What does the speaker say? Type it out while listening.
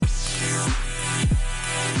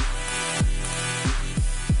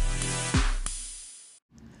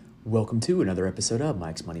Welcome to another episode of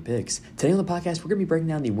Mike's Money Picks. Today on the podcast, we're going to be breaking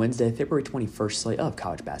down the Wednesday, February 21st slate of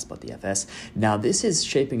college basketball DFS. Now, this is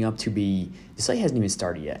shaping up to be, the slate hasn't even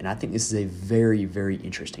started yet, and I think this is a very, very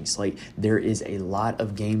interesting slate. There is a lot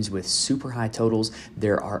of games with super high totals.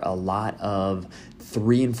 There are a lot of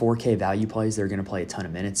 3 and 4K value plays that are going to play a ton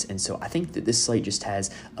of minutes, and so I think that this slate just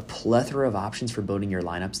has a plethora of options for building your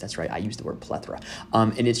lineups. That's right, I used the word plethora.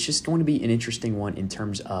 And it's just going to be an interesting one in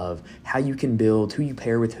terms of how you can build, who you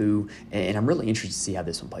pair with who, and I'm really interested to see how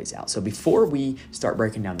this one plays out. So before we start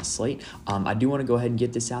breaking down the slate, I do want to go ahead and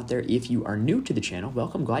get this out there. If you are new to the channel,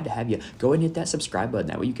 welcome, glad to have you. Go ahead and hit that subscribe button.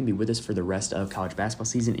 That way you can be with us for the rest of college basketball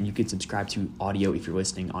season, and you can subscribe to audio if you're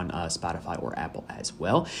listening on Spotify or Apple as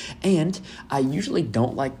well. And I usually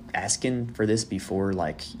don't like asking for this before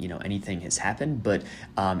anything has happened, but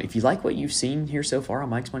if you like what you've seen here so far on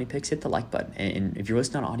Mike's Money Picks, hit the like button. And if you're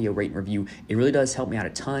listening on audio, rate and review. It really does help me out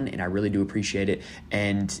a ton, and I really do appreciate it.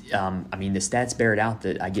 And the stats bear it out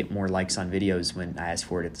that I get more likes on videos when I ask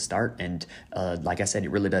for it at the start. And like I said,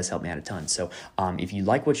 it really does help me out a ton. So if you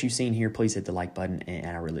like what you've seen here, please hit the like button,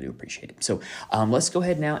 and I really do appreciate it. So let's go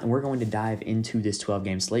ahead now, and we're going to dive into this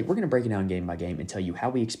 12-game slate. We're going to break it down game by game and tell you how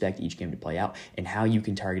we expect each game to play out and how you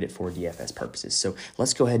can target it for DFS purposes. So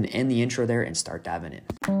let's go ahead and end the intro there and start diving in.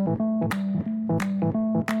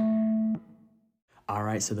 All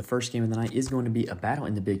right, so the first game of the night is going to be a battle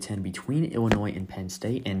in the Big Ten between Illinois and Penn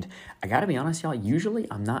State. And I got to be honest, y'all, usually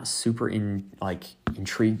I'm not super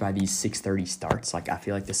intrigued by these 6:30 starts. I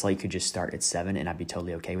feel like the slate could just start at 7 and I'd be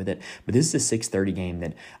totally okay with it. But this is a 6:30 game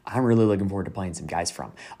that I'm really looking forward to playing some guys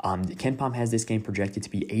from. KenPom has this game projected to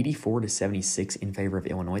be 84-76 in favor of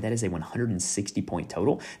Illinois. That is a 160-point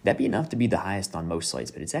total. That'd be enough to be the highest on most slates,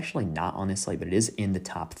 but it's actually not on this slate, but it is in the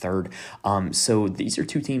top third. So these are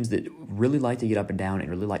two teams that really like to get up and down and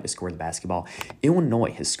really like to score the basketball.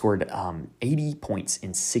 Illinois has scored 80 points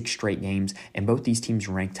in 6 straight games, and both these teams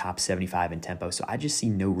rank top 75 in tempo, so I just see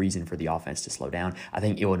no reason for the offense to slow down. I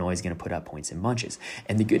think Illinois is going to put up points in bunches.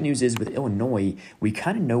 And the good news is with Illinois, we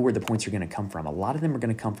kind of know where the points are going to come from. A lot of them are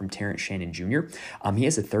going to come from Terrence Shannon Jr. He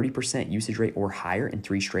has a 30% usage rate or higher in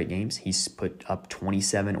 3 straight games. He's put up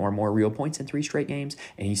 27 or more real points in 3 straight games,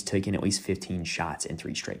 and he's taken at least 15 shots in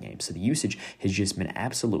 3 straight games. So the usage has just been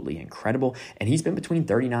absolutely incredible, and he's been between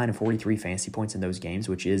 39 and 43 fantasy points in those games,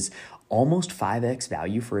 which is almost 5x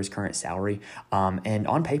value for his current salary. And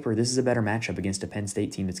on paper, this is a better matchup against a Penn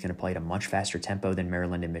State team that's going to play at a much faster tempo than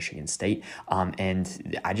Maryland and Michigan State.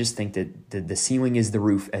 And I just think that the ceiling is the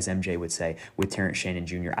roof, as MJ would say, with Terrence Shannon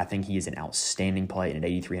Jr. I think he is an outstanding play, and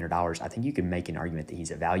at $8,300, I think you can make an argument that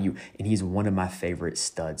he's a value, and he's one of my favorite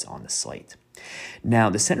studs on the slate. Now,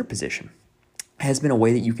 the center position has been a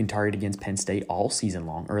way that you can target against Penn State all season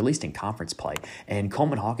long, or at least in conference play. And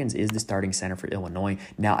Coleman Hawkins is the starting center for Illinois.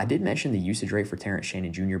 Now, I did mention the usage rate for Terrence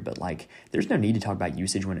Shannon Jr., but there's no need to talk about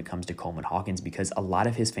usage when it comes to Coleman Hawkins, because a lot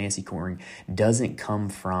of his fantasy scoring doesn't come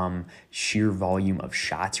from sheer volume of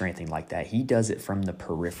shots or anything like that. He does it from the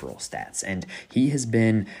peripheral stats, and he has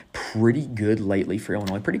been pretty good lately for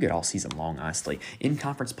Illinois, pretty good all season long, honestly. In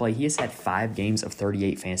conference play, he has had 5 games of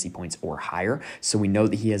 38 fantasy points or higher, so we know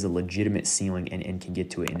that he has a legitimate ceiling and can get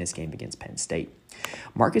to it in this game against Penn State.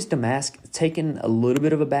 Marcus Damask taken a little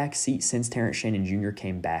bit of a back seat since Terrence Shannon Jr.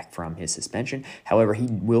 came back from his suspension. However, he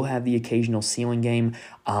will have the occasional ceiling game.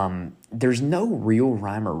 There's no real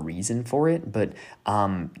rhyme or reason for it, but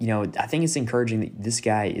I think it's encouraging that this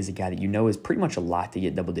guy is a guy that is pretty much a lock to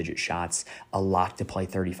get double-digit shots, a lock to play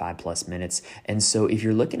 35-plus minutes. And so if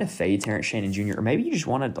you're looking to fade Terrence Shannon Jr., or maybe you just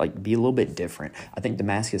want to be a little bit different, I think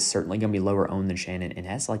Damask is certainly going to be lower owned than Shannon and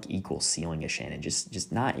has equal ceiling as Shannon,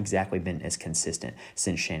 just not exactly been as consistent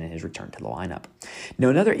since Shannon has returned to the lineup. Now,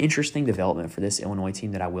 another interesting development for this Illinois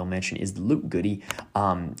team that I will mention is Luke Goody.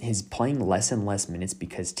 He's playing less and less minutes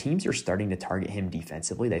because teams are starting to target him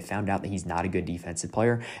defensively. They found out that he's not a good defensive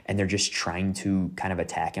player, and they're just trying to kind of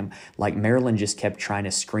attack him. Maryland just kept trying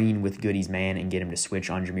to screen with Goody's man and get him to switch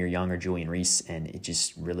on Jameer Young or Julian Reese, and it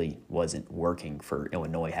just really wasn't working for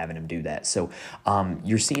Illinois having him do that. So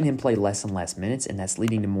you're seeing him play less and less minutes, and that's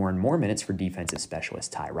leading to more and more minutes for defensive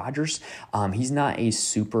specialist Ty Rodgers. He's not a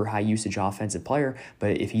super high usage offensive player,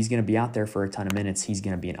 but if he's going to be out there for a ton of minutes, he's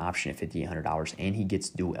going to be an option at $5,800, and he gets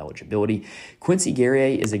dual eligibility. Quincy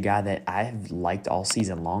Guerrier is a guy that I have liked all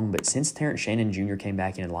season long, but since Terrence Shannon Jr. came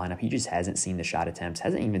back into the lineup, he just hasn't seen the shot attempts,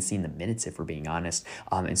 hasn't even seen the minutes, if we're being honest.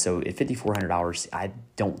 And so at $5,400, I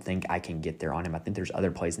don't think I can get there on him. I think there's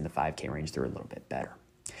other plays in the 5K range that are a little bit better.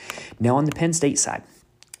 Now on the Penn State side,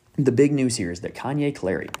 the big news here is that Kanye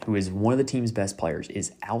Clary, who is one of the team's best players,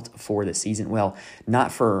 is out for the season. Well,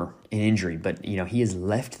 not for an injury, but he has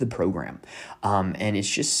left the program. And it's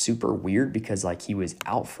just super weird because like he was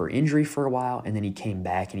out for injury for a while and then he came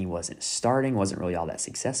back and he wasn't starting, wasn't really all that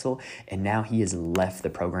successful. And now he has left the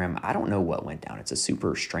program. I don't know what went down. It's a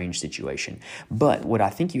super strange situation. But what I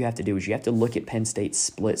think you have to do is you have to look at Penn State's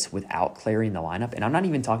splits without Clary in the lineup. And I'm not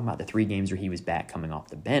even talking about the 3 games where he was back coming off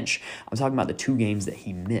the bench. I'm talking about the 2 games that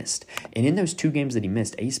he missed. And in those 2 games that he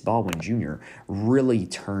missed, Ace Baldwin Jr. really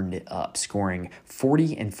turned it up, scoring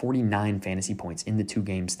 40 and 49 fantasy points in the 2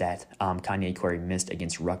 games that Kanye Clary missed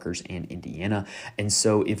against Rutgers and Indiana. And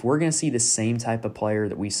so if we're going to see the same type of player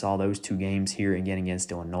that we saw those 2 games here again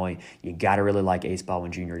against Illinois, you got to really like Ace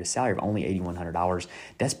Baldwin Jr. at a salary of only $8,100.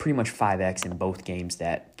 That's pretty much 5x in both games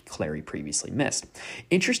that Clary previously missed.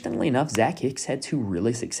 Interestingly enough, Zach Hicks had 2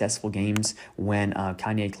 really successful games when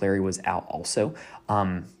Kanye Clary was out also.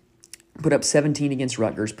 Put up 17 against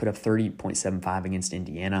Rutgers, put up 30.75 against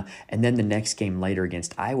Indiana, and then the next game later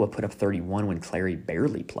against Iowa put up 31 when Clary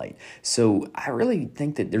barely played. So I really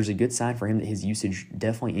think that there's a good sign for him that his usage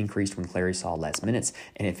definitely increased when Clary saw less minutes,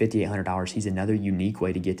 and at $5,800, he's another unique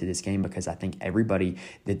way to get to this game because I think everybody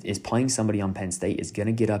that is playing somebody on Penn State is going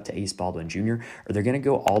to get up to Ace Baldwin Jr., or they're going to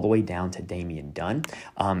go all the way down to Damian Dunn.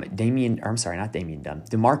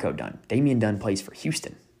 DeMarco Dunn. Damian Dunn plays for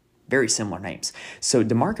Houston. Very similar names. So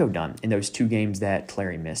DeMarco Dunn, in those 2 games that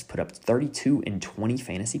Clary missed, put up 32 and 20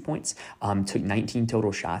 fantasy points, took 19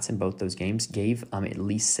 total shots in both those games, gave at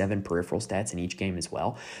least 7 peripheral stats in each game as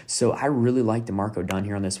well. So I really like DeMarco Dunn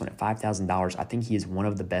here on this one at $5,000. I think he is one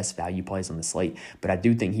of the best value plays on the slate, but I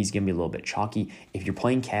do think he's going to be a little bit chalky. If you're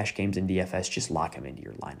playing cash games in DFS, just lock him into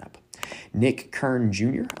your lineup. Nick Kern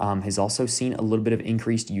Jr. Has also seen a little bit of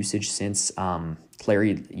increased usage since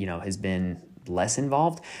Clary, has been less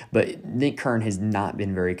involved, but Nick Kern has not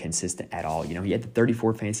been very consistent at all. He had the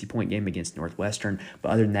 34 fantasy point game against Northwestern,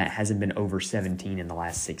 but other than that, hasn't been over 17 in the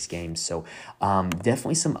last 6 games. So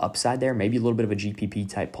definitely some upside there, maybe a little bit of a GPP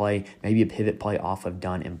type play, maybe a pivot play off of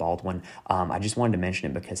Dunn and Baldwin. I just wanted to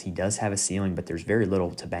mention it because he does have a ceiling, but there's very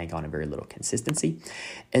little to bank on and very little consistency.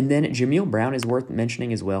 And then Jameel Brown is worth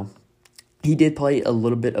mentioning as well. He did play a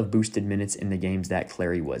little bit of boosted minutes in the games that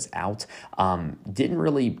Clary was out. Didn't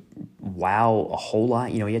really wow a whole lot.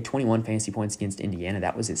 He had 21 fantasy points against Indiana.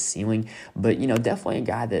 That was his ceiling. But, definitely a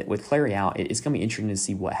guy that with Clary out, it's going to be interesting to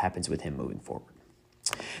see what happens with him moving forward.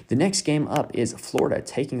 The next game up is Florida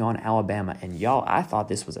taking on Alabama. And y'all, I thought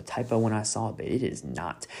this was a typo when I saw it, but it is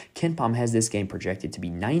not. KenPom has this game projected to be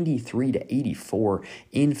 93-84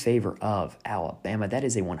 in favor of Alabama. That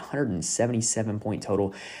is a 177-point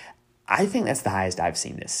total. I think that's the highest I've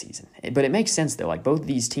seen this season. But it makes sense, though. Like, both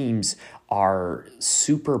these teams are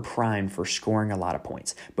super primed for scoring a lot of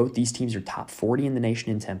points. Both these teams are top 40 in the nation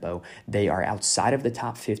in tempo. They are outside of the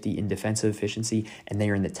top 50 in defensive efficiency, and they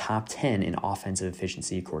are in the top 10 in offensive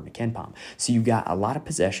efficiency, according to KenPom. So you've got a lot of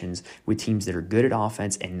possessions with teams that are good at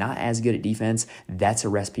offense and not as good at defense. That's a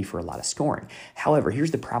recipe for a lot of scoring. However,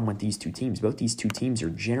 here's the problem with these 2 teams. Both these 2 teams are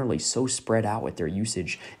generally so spread out with their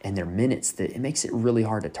usage and their minutes that it makes it really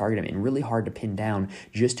hard to target them and really hard to pin down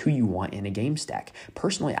just who you want in a game stack.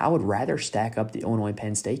 Personally, I would rather stack up the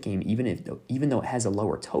Illinois-Penn State game, even though it has a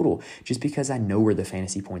lower total, just because I know where the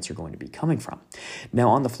fantasy points are going to be coming from. Now,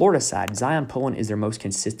 on the Florida side, Zion Pullen is their most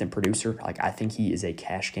consistent producer. I think he is a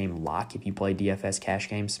cash game lock if you play DFS cash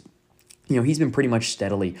games. He's been pretty much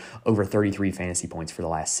steadily over 33 fantasy points for the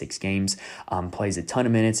last 6 games, plays a ton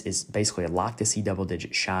of minutes, is basically a lock to see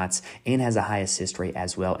double-digit shots, and has a high assist rate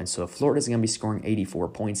as well. And so if Florida's going to be scoring 84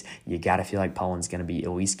 points, you got to feel like Pullen's going to be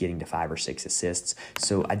at least getting to 5 or 6 assists.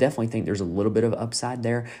 So I definitely think there's a little bit of upside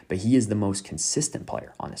there, but he is the most consistent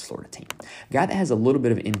player on this Florida team. A guy that has a little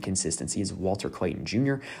bit of inconsistency is Walter Clayton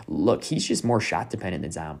Jr. Look, he's just more shot-dependent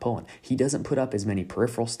than Zion Pullen. He doesn't put up as many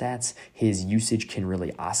peripheral stats. His usage can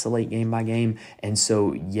really oscillate game by game. And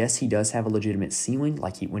so, yes, he does have a legitimate ceiling,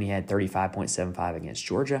 like when he had 35.75 against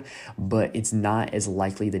Georgia, but it's not as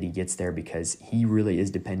likely that he gets there because he really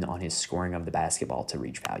is dependent on his scoring of the basketball to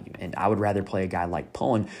reach value. And I would rather play a guy like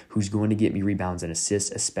Pullen, who's going to get me rebounds and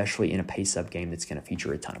assists, especially in a pace-up game that's going to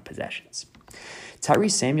feature a ton of possessions.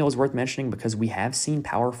 Tyrese Samuel is worth mentioning because we have seen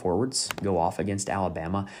power forwards go off against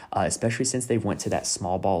Alabama, especially since they've went to that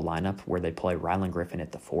small ball lineup where they play Rylan Griffin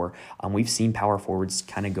at the 4. We've seen power forwards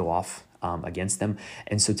kind of go off against them.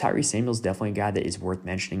 And so Tyrese Samuel is definitely a guy that is worth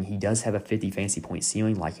mentioning. He does have a 50 fantasy point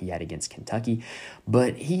ceiling like he had against Kentucky,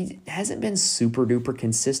 but he hasn't been super duper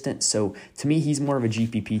consistent. So to me, he's more of a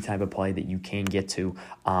GPP type of play that you can get to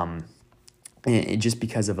just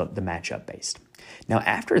because of the matchup based. Now,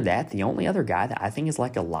 after that, the only other guy that I think is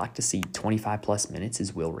like a lock to see 25 plus minutes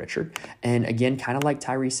is Will Richard. And again, kind of like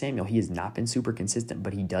Tyrese Samuel, he has not been super consistent,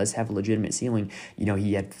 but he does have a legitimate ceiling. You know,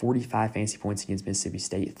 he had 45 fantasy points against Mississippi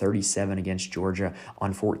State, 37 against Georgia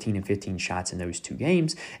on 14 and 15 shots in those two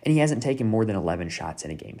games, and he hasn't taken more than 11 shots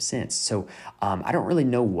in a game since. So I don't really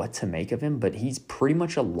know what to make of him, but he's pretty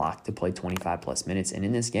much a lock to play 25 plus minutes. And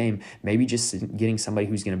in this game, maybe just getting somebody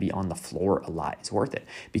who's going to be on the floor a lot is worth it,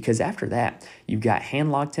 because after that, you've got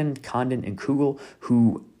Hanlogton, Condon, and Kugel,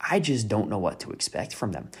 who I just don't know what to expect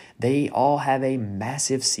from them. They all have a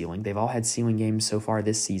massive ceiling. They've all had ceiling games so far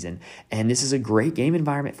this season, and this is a great game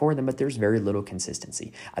environment for them, but there's very little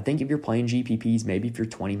consistency. I think if you're playing GPPs, maybe if you're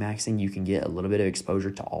 20 maxing, you can get a little bit of exposure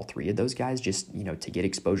to all three of those guys, just, you know, to get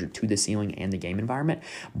exposure to the ceiling and the game environment,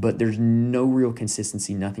 but there's no real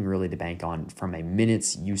consistency, nothing really to bank on from a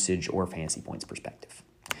minutes, usage, or fantasy points perspective.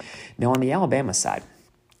 Now, on the Alabama side,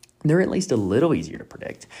 they're at least a little easier to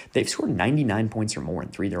predict. They've scored 99 points or more in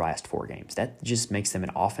 3 of their last 4 games. That just makes them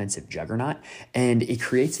an offensive juggernaut, and it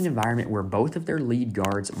creates an environment where both of their lead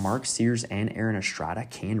guards, Mark Sears and Aaron Estrada,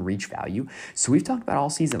 can reach value. So we've talked about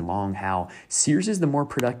all season long how Sears is the more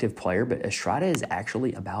productive player, but Estrada is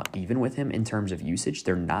actually about even with him in terms of usage.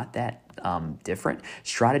 They're not that different.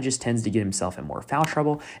 Estrada just tends to get himself in more foul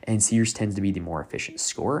trouble, and Sears tends to be the more efficient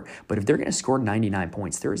scorer. But if they're going to score 99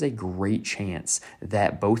 points, there is a great chance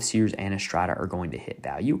that both Sears and Estrada are going to hit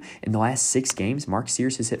value. In the last 6 games, Mark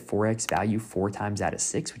Sears has hit 4x value 4 times out of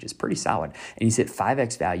 6, which is pretty solid, and he's hit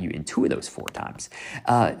 5x value in 2 of those 4 times.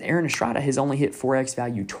 Aaron Estrada has only hit 4x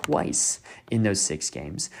value twice in those 6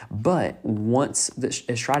 games, but once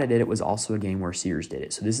Estrada did it was also a game where Sears did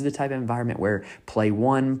it. So this is the type of environment where play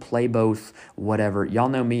one, play both, whatever. Y'all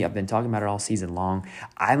know me. I've been talking about it all season long.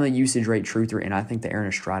 I'm a usage rate truther, and I think that Aaron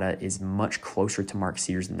Estrada is much closer to Mark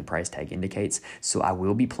Sears than the price tag indicates. So I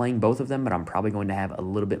will be playing both of them, but I'm probably going to have a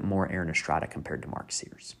little bit more Aaron Estrada compared to Mark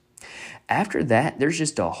Sears. After that, there's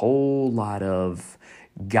just a whole lot of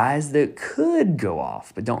guys that could go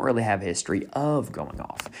off, but don't really have a history of going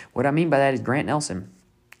off. What I mean by that is Grant Nelson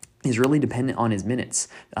is really dependent on his minutes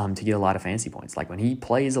to get a lot of fantasy points. Like when he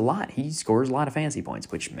plays a lot, he scores a lot of fantasy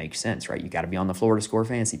points, which makes sense, right? You got to be on the floor to score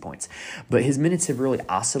fantasy points. But his minutes have really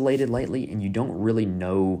oscillated lately, and you don't really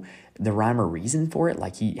know the rhyme or reason for it.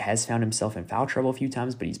 Like he has found himself in foul trouble a few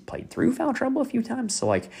times, but he's played through foul trouble a few times. So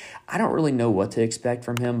like, I don't really know what to expect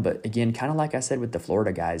from him. But again, kind of like I said with the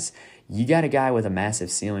Florida guys, you got a guy with a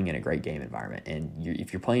massive ceiling and a great game environment. And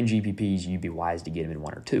if you're playing GPPs, you'd be wise to get him in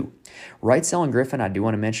 1 or 2. Wrightsell and Griffin, I do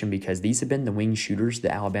want to mention because these have been the wing shooters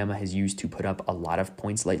that Alabama has used to put up a lot of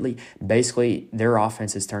points lately. Basically, their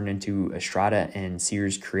offense has turned into Estrada and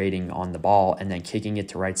Sears creating on the ball and then kicking it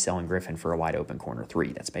to Wrightsell and Griffin for a wide open corner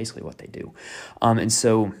 3. That's basically what they do. And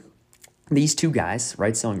so these two guys,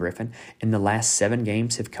 Wrightsell and Griffin, in the last 7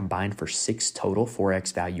 games have combined for 6 total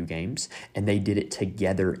 4x value games, and they did it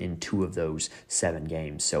together in 2 of those 7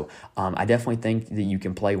 games. So I definitely think that you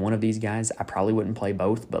can play one of these guys. I probably wouldn't play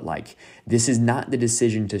both, but like this is not the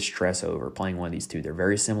decision to stress over playing one of these 2. They're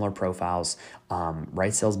very similar profiles.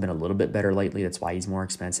 Wrightsell's been a little bit better lately. That's why he's more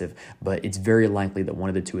expensive, but it's very likely that one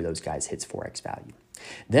of the 2 of those guys hits 4x value.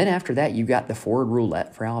 Then after that, you got the forward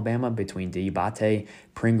roulette for Alabama between Diabate,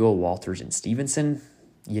 Pringle, Walters, and Stevenson.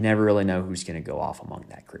 You never really know who's going to go off among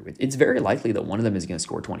that group. It's very likely that one of them is going to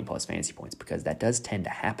score 20-plus fantasy points because that does tend to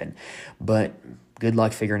happen. But good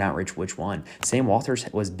luck figuring out which one. Sam Walters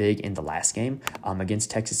was big in the last game against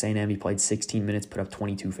Texas A&M. He played 16 minutes, put up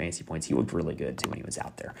 22 fantasy points. He looked really good, too, when he was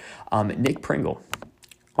out there. Nick Pringle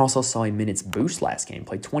also saw a minutes boost last game,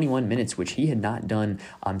 played 21 minutes, which he had not done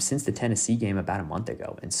since the Tennessee game about a month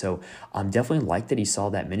ago. And so definitely like that he saw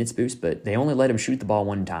that minutes boost, but they only let him shoot the ball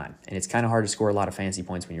 1 time. And it's kind of hard to score a lot of fantasy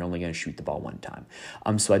points when you're only going to shoot the ball 1 time.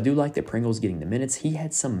 So I do like that Pringle's getting the minutes. He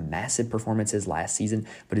had some massive performances last season,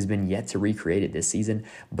 but has been yet to recreate it this season.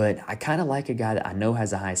 But I kind of like a guy that I know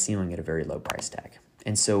has a high ceiling at a very low price tag.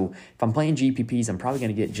 And so if I'm playing GPPs, I'm probably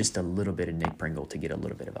going to get just a little bit of Nick Pringle to get a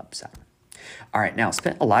little bit of upside. All right, now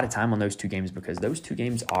spent a lot of time on those 2 games because those 2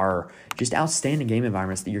 games are just outstanding game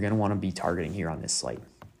environments that you're going to want to be targeting here on this slate.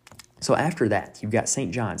 So after that, you've got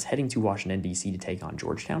St. John's heading to Washington, D.C. to take on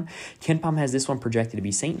Georgetown. KenPom has this one projected to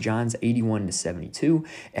be St. John's 81-72.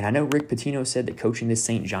 And I know Rick Pitino said that coaching this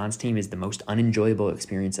St. John's team is the most unenjoyable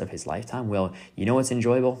experience of his lifetime. Well, you know what's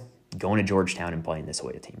enjoyable? going to Georgetown and playing this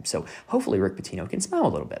Hoya team. So hopefully Rick Pitino can smile a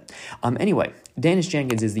little bit. Anyway, Dennis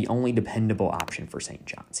Jenkins is the only dependable option for St.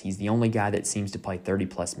 John's. He's the only guy that seems to play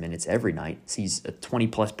 30-plus minutes every night, sees a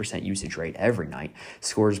 20+% usage rate every night,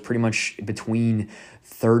 scores pretty much between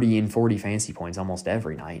 30 and 40 fantasy points almost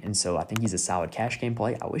every night. And so I think he's a solid cash game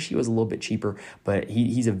play. I wish he was a little bit cheaper, but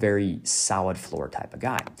he's a very solid floor type of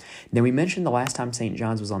guy. Now, we mentioned the last time St.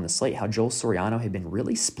 John's was on the slate how Joel Soriano had been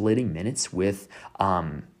really splitting minutes with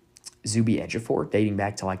Zuby Ejiofor dating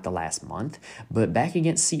back to like the last month. But back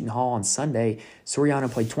against Seton Hall on Sunday, Soriano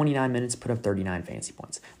played 29 minutes, put up 39 fantasy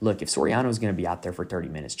points. Look, if Soriano is going to be out there for 30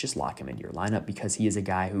 minutes, just lock him into your lineup because he is a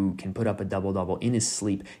guy who can put up a double-double in his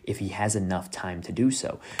sleep if he has enough time to do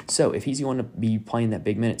so. So if he's going to be playing that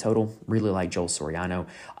big minute total, really like Joel Soriano.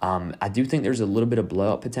 I do think there's a little bit of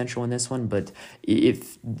blowout potential in this one, but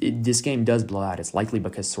if this game does blow out, it's likely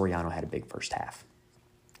because Soriano had a big first half.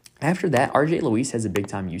 After that, RJ Luis has a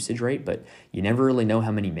big-time usage rate, but you never really know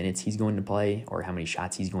how many minutes he's going to play or how many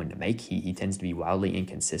shots he's going to make. He tends to be wildly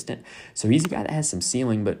inconsistent. So he's a guy that has some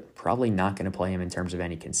ceiling, but probably not going to play him in terms of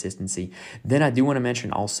any consistency. Then I do want to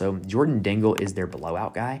mention also, Jordan Dingle is their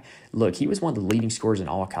blowout guy. Look, he was one of the leading scorers in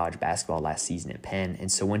all of college basketball last season at Penn,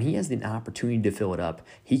 and so when he has the opportunity to fill it up,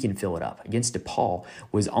 he can fill it up. Against DePaul,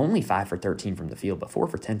 was only 5 for 13 from the field, but 4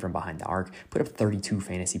 for 10 from behind the arc, put up 32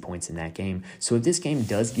 fantasy points in that game. So if this game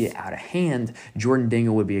does get out of hand, Jordan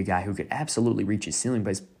Dingle would be a guy who could absolutely reach his ceiling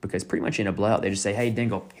because pretty much in a blowout, they just say, hey,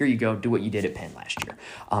 Dingle, here you go, do what you did at Penn last year.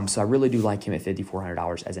 So I really do like him at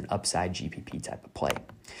 $5,400 as an upside GPP type of play.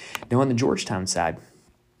 Now on the Georgetown side,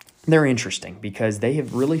 they're interesting because they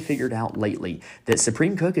have really figured out lately that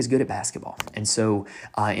Supreme Cook is good at basketball. And so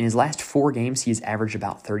in his last 4 games, he has averaged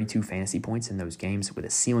about 32 fantasy points in those games with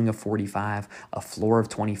a ceiling of 45, a floor of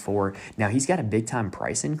 24. Now, he's got a big-time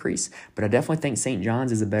price increase, but I definitely think St.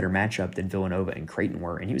 John's is a better matchup than Villanova and Creighton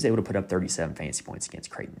were, and he was able to put up 37 fantasy points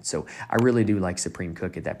against Creighton. So I really do like Supreme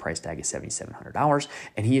Cook at that price tag of $7,700,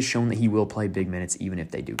 and he has shown that he will play big minutes even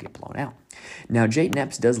if they do get blown out. Now, Jaden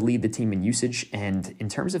Epps does lead the team in usage, and in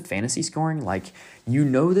terms of fantasy scoring, like, you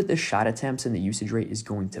know that the shot attempts and the usage rate is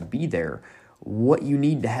going to be there. What you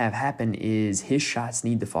need to have happen is his shots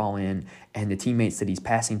need to fall in and the teammates that he's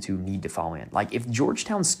passing to need to fall in. Like, if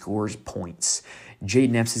Georgetown scores points,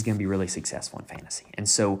 Jaden Epps is going to be really successful in fantasy. And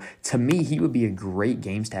so, to me, he would be a great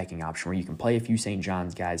game stacking option where you can play a few St.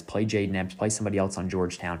 John's guys, play Jaden Epps, play somebody else on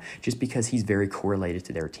Georgetown, just because he's very correlated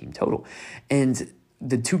to their team total. And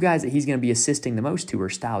the 2 guys that he's going to be assisting the most to are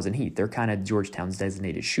Styles and Heath. They're kind of Georgetown's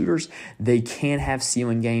designated shooters. They can have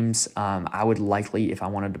ceiling games. I would likely, if I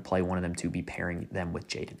wanted to play one of them, to be pairing them with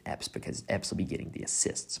Jaden Epps because Epps will be getting the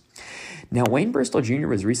assists. Now, Wayne Bristol Jr.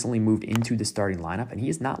 was recently moved into the starting lineup, and he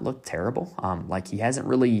has not looked terrible. Like, he hasn't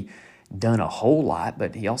really done a whole lot,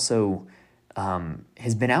 but he also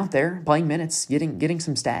has been out there playing minutes, getting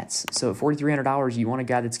some stats. So at $4,300, you want a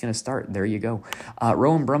guy that's going to start. There you go.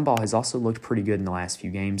 Rowan Brumbaugh has also looked pretty good in the last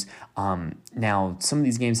few games. Now, some of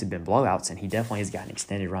these games have been blowouts, and he definitely has got an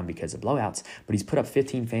extended run because of blowouts, but he's put up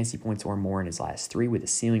 15 fantasy points or more in his last 3 with a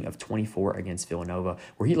ceiling of 24 against Villanova,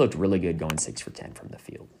 where he looked really good going 6 for 10 from the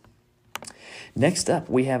field. Next up,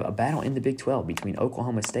 we have a battle in the Big 12 between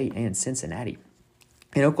Oklahoma State and Cincinnati.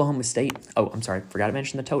 In Oklahoma State, forgot to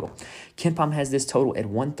mention the total. KenPom has this total at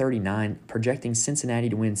 139, projecting Cincinnati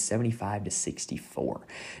to win 75-64.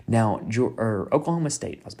 Now, Oklahoma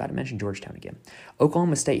State, I was about to mention Georgetown again.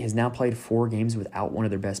 Oklahoma State has now played 4 games without one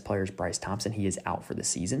of their best players, Bryce Thompson. He is out for the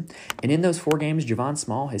season. And in those 4 games, Javon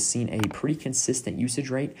Small has seen a pretty consistent usage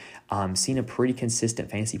rate, seen a pretty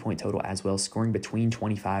consistent fantasy point total as well, scoring between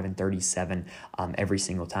 25 and 37 every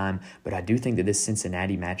single time. But I do think that this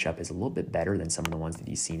Cincinnati matchup is a little bit better than some of the ones that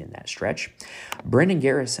he's seen in that stretch. Brendan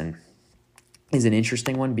Garrison is an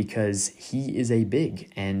interesting one because he is a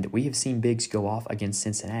big, and we have seen bigs go off against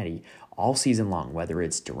Cincinnati all season long, whether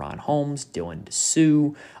it's Deron Holmes, Dylan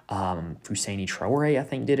DeSue, Husseini Traore, I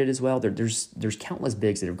think, did it as well. There's countless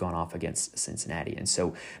bigs that have gone off against Cincinnati, and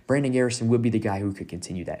so Brandon Garrison would be the guy who could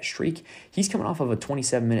continue that streak. He's coming off of a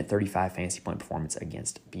 27-minute, 35 fantasy point performance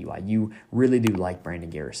against BYU. Really do like Brandon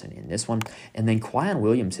Garrison in this one. And then Quyon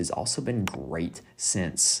Williams has also been great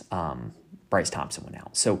since Bryce Thompson went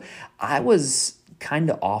out. So I was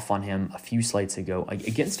kind of off on him a few slates ago.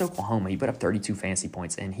 Against Oklahoma, he put up 32 fantasy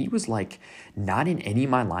points, and he was like not in any of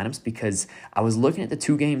my lineups because I was looking at the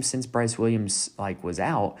 2 games since Bryce Williams was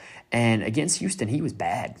out, and against Houston, he was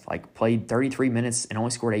bad. Played 33 minutes and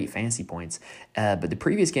only scored 8 fantasy points. But the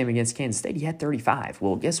previous game against Kansas State, he had 35.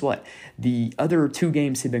 Well, guess what? The other 2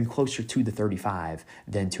 games have been closer to the 35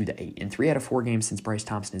 than to the 8. In 3 out of 4 games since Bryce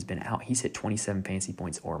Thompson has been out, he's hit 27 fantasy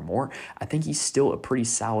points or more. I think he's still a pretty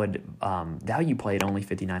solid value play play at only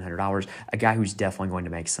 $5,900, a guy who's definitely going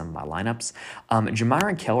to make some of my lineups.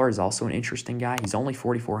 Jamiron Keller is also an interesting guy. He's only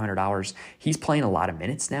 $4,400. He's playing a lot of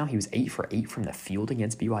minutes now. He was 8 for 8 from the field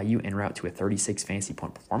against BYU en route to a 36 fantasy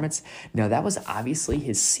point performance. Now, that was obviously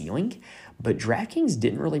his ceiling, but DraftKings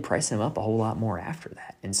didn't really price him up a whole lot more after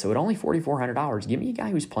that. And so at only $4,400, give me a guy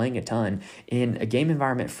who's playing a ton in a game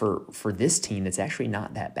environment for this team that's actually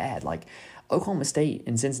not that bad. Like Oklahoma State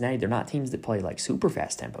and Cincinnati, they're not teams that play like super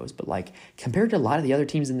fast tempos, but like compared to a lot of the other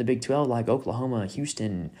teams in the Big 12, like Oklahoma,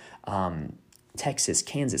 Houston, Texas,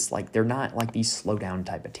 Kansas, like they're not like these slow down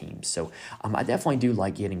type of teams. So I definitely do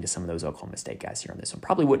like getting to some of those Oklahoma State guys here on this one.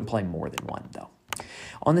 Probably wouldn't play more than one though.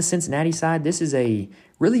 On the Cincinnati side, this is a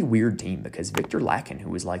really weird team because Victor Lakin, who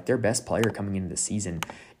was like their best player coming into the season,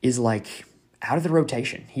 is like out of the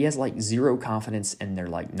rotation. He has like zero confidence and they're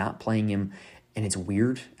like not playing him. And it's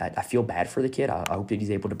weird. I feel bad for the kid. I hope that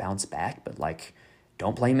he's able to bounce back, but like,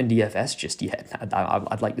 don't play him in DFS just yet.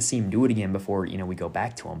 I'd like to see him do it again before, we go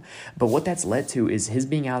back to him. But what that's led to is his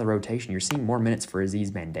being out of the rotation. You're seeing more minutes for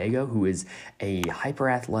Aziz Bandaogo, who is a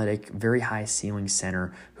hyper-athletic, very high-ceiling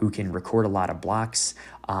center who can record a lot of blocks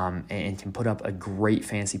and can put up a great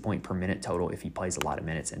fantasy point per minute total if he plays a lot of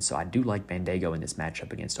minutes. And so I do like Bandaogo in this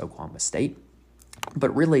matchup against Oklahoma State.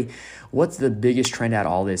 But really, what's the biggest trend out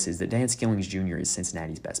of all this is that Dan Skillings Jr. is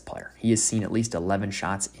Cincinnati's best player. He has seen at least 11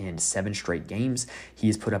 shots in 7 straight games. He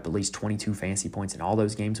has put up at least 22 fantasy points in all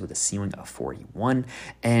those games with a ceiling of 41.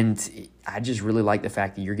 And I just really like the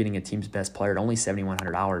fact that you're getting a team's best player at only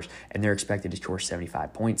 $7,100, and they're expected to score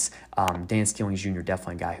 75 points. Dan Skillings Jr.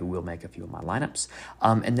 definitely a guy who will make a few of my lineups.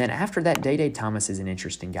 And then after that, Day Thomas is an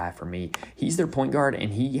interesting guy for me. He's their point guard,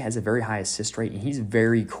 and he has a very high assist rate, and he's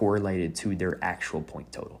very correlated to their actual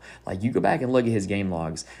point total. Like, you go back and look at his game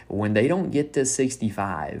logs. When they don't get to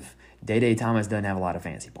 65, Day Thomas doesn't have a lot of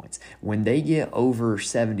fantasy points. When they get over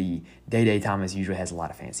 70, Day Thomas usually has a lot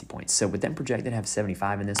of fantasy points. So with them projected to have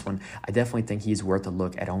 75 in this one, I definitely think he's worth a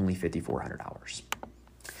look at only $5,400.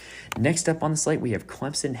 Next up on the slate, we have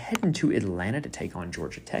Clemson heading to Atlanta to take on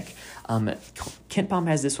Georgia Tech. Kent Palm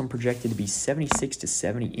has this one projected to be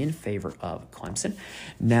 76-70 in favor of Clemson.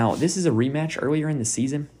 Now, this is a rematch earlier in the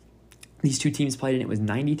season. These two teams played, and it was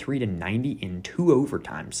 93-90 in 2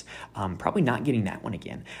 overtimes. Probably not getting that one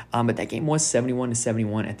again. But that game was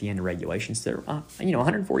 71-71 at the end of regulation. So,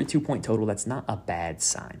 142-point total. That's not a bad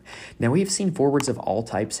sign. Now, we have seen forwards of all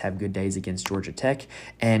types have good days against Georgia Tech,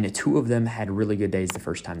 and 2 of them had really good days the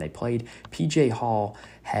first time they played. P.J. Hall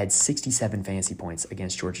had 67 fantasy points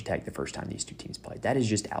against Georgia Tech the first time these two teams played. That is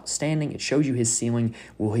just outstanding. It shows you his ceiling.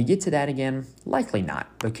 Will he get to that again? Likely not.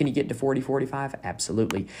 But can he get to 40-45?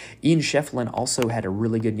 Absolutely. Ian Shefflin also had a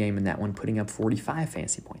really good game in that one, putting up 45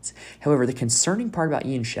 fantasy points. However, the concerning part about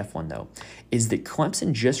Ian Shefflin, though, is that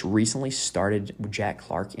Clemson just recently started Jack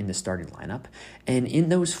Clark in the starting lineup. And in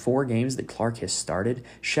those 4 games that Clark has started,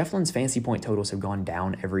 Shefflin's fantasy point totals have gone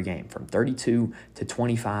down every game, from 32 to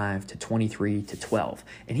 25 to 23 to 12.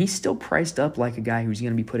 And he's still priced up like a guy who's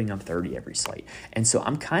going to be putting up 30 every slate. And so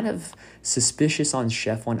I'm kind of suspicious on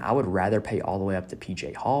Shefflin. I would rather pay all the way up to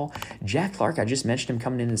P.J. Hall. Jack Clark, I just mentioned him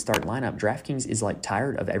coming in the start lineup. DraftKings is like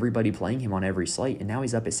tired of everybody playing him on every slate, and now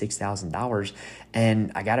he's up at $6,000.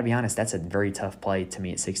 And I got to be honest, that's a very tough play to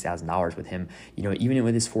me at $6,000 with him. Even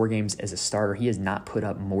with his 4 games as a starter, he has not put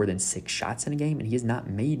up more than 6 shots in a game, and he has not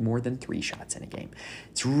made more than 3 shots in a game.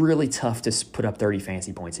 It's really tough to put up 30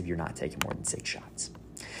 fantasy points if you're not taking more than 6 shots.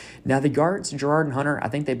 Now, the guards, Gerard and Hunter, I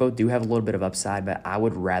think they both do have a little bit of upside, but I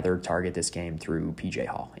would rather target this game through P.J.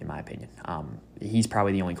 Hall, in my opinion. He's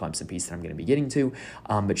probably the only Clemson piece that I'm going to be getting to,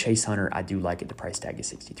 but Chase Hunter, I do like it. The price tag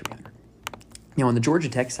is $6,300. On the Georgia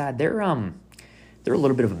Tech side, they're a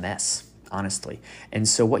little bit of a mess, honestly. And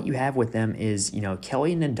so what you have with them is,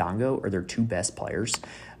 Kelly and Ndongo are their 2 best players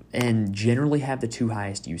and generally have the 2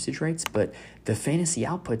 highest usage rates, but the fantasy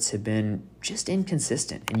outputs have been just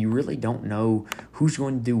inconsistent, and you really don't know who's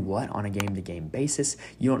going to do what on a game-to-game basis.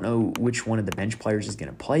 You don't know which one of the bench players is going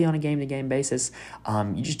to play on a game-to-game basis.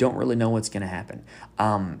 You just don't really know what's going to happen.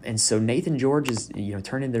 And so Nathan George is,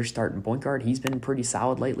 turned into their starting point guard. He's been pretty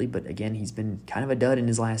solid lately, but again, he's been kind of a dud in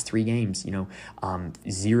his last 3 games.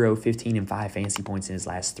 0, 15, and 5 fantasy points in his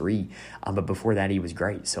last 3. But before that, he was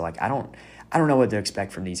great. So I don't know what to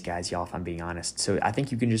expect from these guys, y'all, if I'm being honest. So I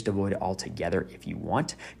think you can just avoid it altogether if you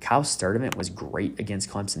want. Kyle Sturdivant was great against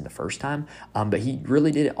Clemson the first time, but he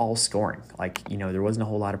really did it all scoring. There wasn't a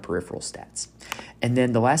whole lot of peripheral stats. And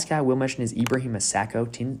then the last guy I will mention is Ibrahim Asako.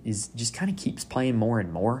 Is just kind of keeps playing more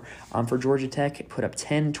and more for Georgia Tech. Put up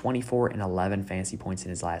 10, 24, and 11 fantasy points in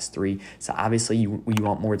his last 3. So obviously you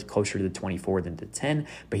want more closer to the 24 than the 10,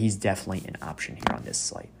 but he's definitely an option here on this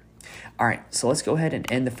slate. All right, so let's go ahead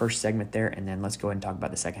and end the first segment there, and then let's go ahead and talk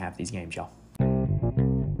about the second half of these games, y'all.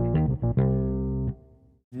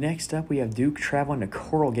 Next up, we have Duke traveling to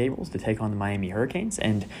Coral Gables to take on the Miami Hurricanes,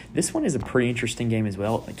 and this one is a pretty interesting game as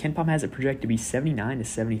well. KenPom has it projected to be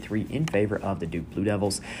 79-73 in favor of the Duke Blue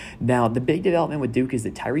Devils. Now, the big development with Duke is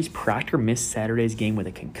that Tyrese Proctor missed Saturday's game with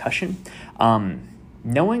a concussion.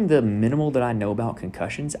 Knowing the minimal that I know about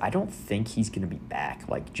concussions, I don't think he's going to be back.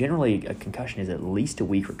 Like, generally, a concussion is at least a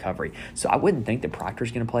week recovery. So I wouldn't think that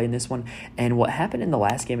Proctor's going to play in this one. And what happened in the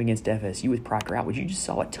last game against FSU with Proctor out was you just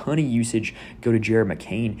saw a ton of usage go to Jared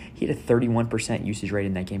McCain. He had a 31% usage rate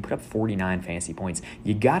in that game, put up 49 fantasy points.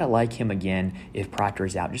 You got to like him again if Proctor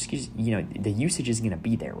is out, just because, you know, the usage is going to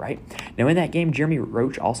be there, right? Now, in that game, Jeremy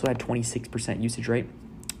Roach also had 26% usage rate.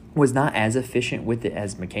 Was not as efficient with it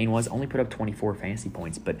as McCain was, only put up 24 fantasy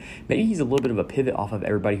points, but maybe he's a little bit of a pivot off of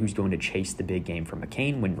everybody who's going to chase the big game from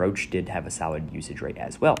McCain when Roach did have a solid usage rate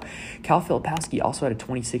as well. Cal Filipowski also had a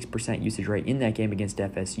 26% usage rate in that game against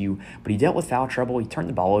FSU, but he dealt with foul trouble. He turned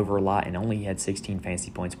the ball over a lot and only had 16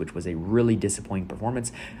 fantasy points, which was a really disappointing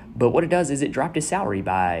performance. But what it does is it dropped his salary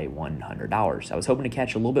by $100. I was hoping to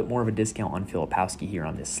catch a little bit more of a discount on Filipowski here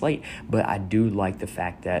on this slate, but I do like the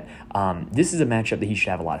fact that this is a matchup that he should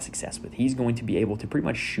have a lot of success with. He's going to be able to pretty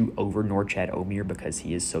much shoot over Norchad Omier because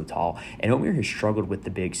he is so tall, and Omier has struggled with the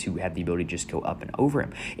bigs who have the ability to just go up and over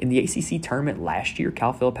him. In the ACC tournament last year,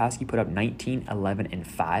 Cal Filipowski put up 19, 11, and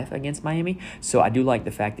 5 against Miami, so I do like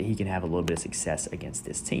the fact that he can have a little bit of success against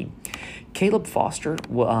this team. Caleb Foster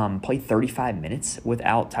played 35 minutes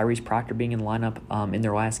without Tyrese Proctor being in the lineup in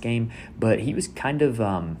their last game, but he was kind of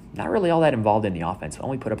not really all that involved in the offense,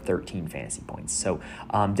 only put up 13 fantasy points. So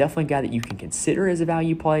definitely a guy that you can consider as a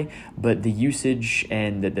value play, but the usage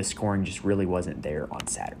and the scoring just really wasn't there on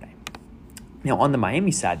Saturday. Now, on the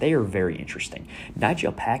Miami side, they are very interesting.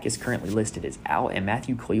 Nigel Pack is currently listed as out, and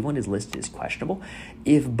Matthew Cleveland is listed as questionable.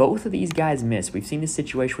 If both of these guys miss, we've seen this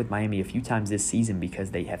situation with Miami a few times this season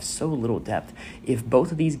because they have so little depth. If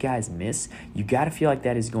both of these guys miss, you got to feel like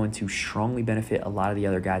that is going to strongly benefit a lot of the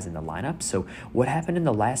other guys in the lineup. So what happened in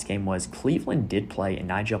the last game was Cleveland did play and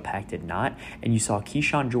Nigel Pack did not, and you saw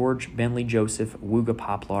Keyshawn George, Bentley Joseph, Wooga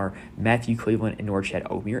Poplar, Matthew Cleveland, and Norchad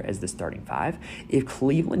Omier as the starting five. If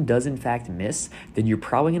Cleveland does in fact miss, then you're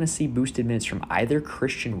probably going to see boosted minutes from either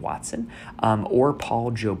Christian Watson or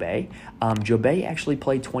Paul Jobay. Jobay actually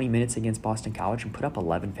played 20 minutes against Boston College and put up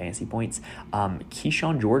 11 fantasy points.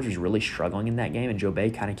 Keyshawn George was really struggling in that game, and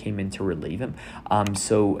Jobay kind of came in to relieve him.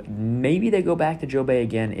 So maybe they go back to Jobay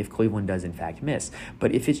again if Cleveland does in fact miss.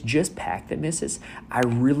 But if it's just Pack that misses, I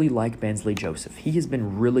really like Bensley Joseph. He has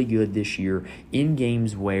been really good this year in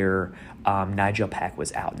games where Nigel Pack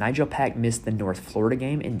was out. Nigel Pack missed the North Florida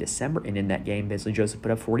game in December, and in that game, Bensley Joseph put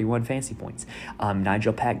up 41 fantasy points.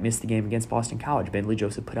 Nigel Pack missed the game against Boston College. Bensley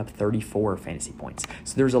Joseph put up 34 fantasy points.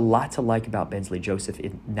 So there's a lot to like about Bensley Joseph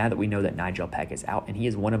now that we know that Nigel Pack is out, and he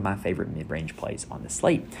is one of my favorite mid-range plays on the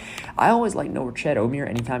slate. I always like Norchad Omier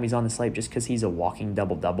anytime he's on the slate just because he's a walking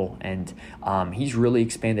double-double, and he's really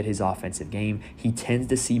expanded his offensive game. He tends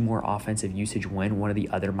to see more offensive usage when one of the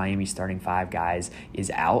other Miami starting five guys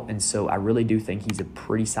is out, and so I really do think he's a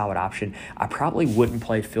pretty solid option. I probably wouldn't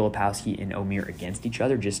play Filipowski and Omier against each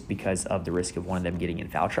other just because of the risk of one of them getting in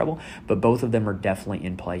foul trouble, but both of them are definitely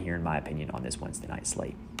in play here in my opinion on this Wednesday night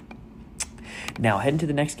slate. Now, heading to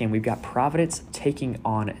the next game, we've got Providence taking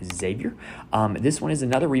on Xavier. This one is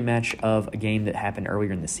another rematch of a game that happened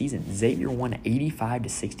earlier in the season. Xavier won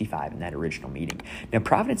 85-65 in that original meeting. Now,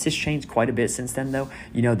 Providence has changed quite a bit since then, though.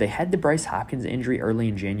 You know, they had the Bryce Hopkins injury early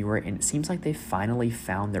in January, and it seems like they finally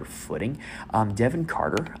found their footing. Devin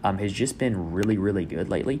Carter has just been really, really good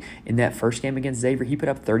lately. In that first game against Xavier, he put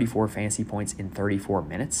up 34 fantasy points in 34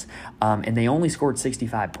 minutes, and they only scored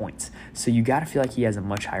 65 points. So you got to feel like he has a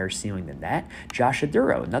much higher ceiling than that. Josh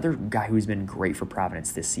Aduro, another guy who's been great for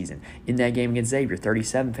Providence this season. In that game against Xavier,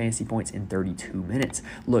 37 fantasy points in 32 minutes.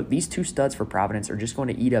 Look, these two studs for Providence are just going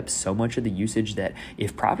to eat up so much of the usage that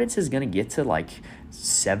if Providence is going to get to like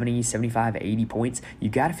 70, 75, 80 points, you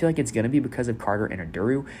got to feel like it's going to be because of Carter and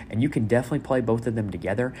Aduru, and you can definitely play both of them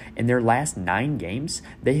together. In their last 9 games,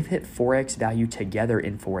 they've hit 4x value together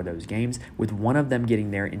in 4 of those games, with one of them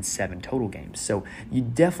getting there in 7 total games. So you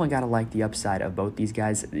definitely got to like the upside of both these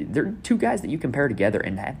guys. They're two guys that you compare together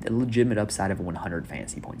and have a legitimate upside of 100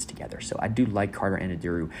 fantasy points together. So I do like Carter and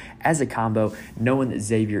Aduru as a combo, knowing that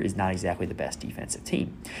Xavier is not exactly the best defensive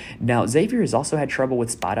team. Now, Xavier has also had trouble with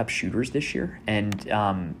spot-up shooters this year, and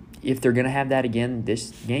if they're going to have that again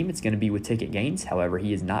this game, it's going to be with Ticket Gaines. However,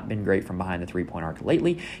 he has not been great from behind the three-point arc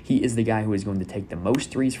lately. He is the guy who is going to take the most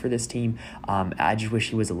threes for this team. I just wish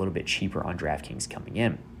he was a little bit cheaper on DraftKings coming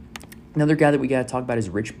in. Another guy that we got to talk about is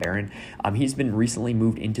Rich Barron. He's been recently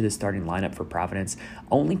moved into the starting lineup for Providence.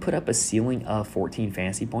 Only put up a ceiling of 14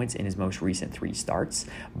 fantasy points in his most recent 3 starts.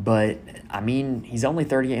 But, I mean, he's only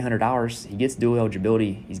 $3,800. He gets dual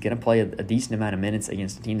eligibility. He's going to play a decent amount of minutes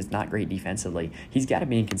against a team that's not great defensively. He's got to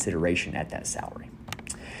be in consideration at that salary.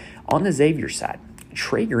 On the Xavier side,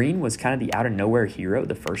 Trey Green was kind of the out-of-nowhere hero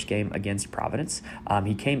the first game against Providence.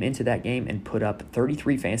 He came into that game and put up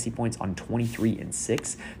 33 fantasy points on 23 and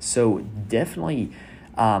 6. So definitely,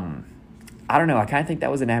 I don't know. I kind of think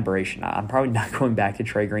that was an aberration. I'm probably not going back to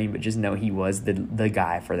Trey Green, but just know he was the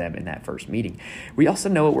guy for them in that first meeting. We also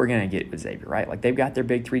know what we're going to get with Xavier, right? Like, they've got their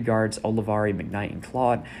big 3 guards, Olivari, McKnight, and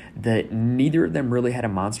Claude, that neither of them really had a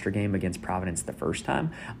monster game against Providence the first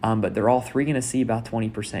time, but they're all 3 going to see about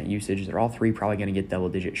 20% usage. They're all 3 probably going to get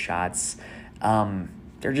double-digit shots.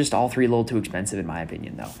 They're just all 3 a little too expensive in my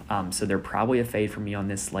opinion, though. So they're probably a fade for me on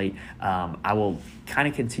this slate. I will kind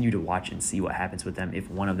of continue to watch and see what happens with them if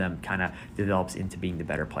one of them kind of develops into being the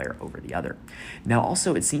better player over the other. Now,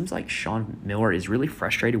 also, it seems like Sean Miller is really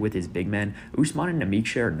frustrated with his big men. Usman and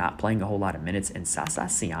Namiksha are not playing a whole lot of minutes, and Sasa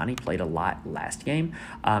Siani played a lot last game.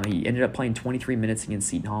 He ended up playing 23 minutes against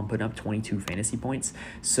Seton Hall and putting up 22 fantasy points.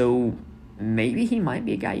 So maybe he might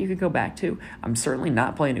be a guy you could go back to. I'm certainly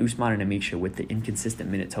not playing Usman and Namiksha with the inconsistent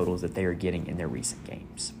minute totals that they are getting in their recent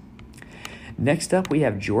games. Next up, we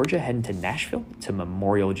have Georgia heading to Nashville to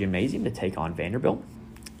Memorial Gymnasium to take on Vanderbilt.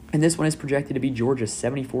 And this one is projected to be Georgia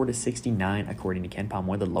 74-69, according to KenPom,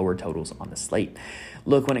 one of the lower totals on the slate.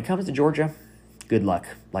 Look, when it comes to Georgia, good luck.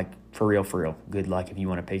 Like, for real, good luck if you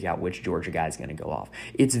want to pick out which Georgia guy is going to go off.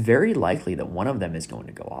 It's very likely that one of them is going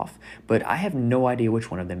to go off, but I have no idea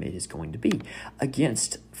which one of them it is going to be.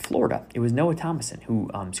 Against Florida, it was Noah Thomason, who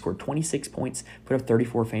scored 26 points, put up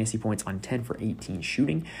 34 fantasy points on 10 for 18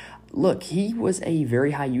 shooting. Look, he was a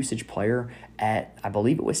very high usage player at, I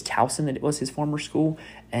believe it was Towson that it was his former school,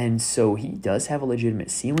 and so he does have a legitimate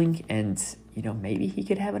ceiling, and maybe he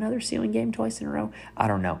could have another ceiling game twice in a row. I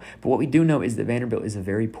don't know. But what we do know is that Vanderbilt is a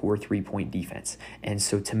very poor 3-point defense. And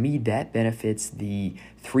so to me, that benefits the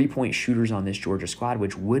 3-point shooters on this Georgia squad,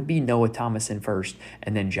 which would be Noah Thomason first,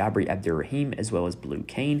 and then Jabri Abdur-Rahim, as well as Blue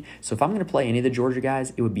Kane. So if I'm going to play any of the Georgia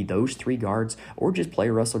guys, it would be those 3 guards, or just play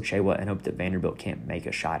Russell Chewa and hope that Vanderbilt can't make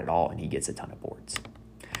a shot at all and he gets a ton of boards.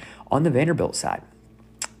 On the Vanderbilt side,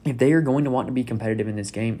 if they are going to want to be competitive in this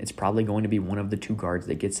game, it's probably going to be one of the 2 guards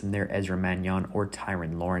that gets them there, Ezra Mannion or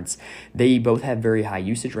Tyron Lawrence. They both have very high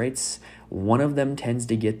usage rates. One of them tends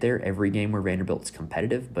to get there every game where Vanderbilt's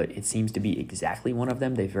competitive, but it seems to be exactly one of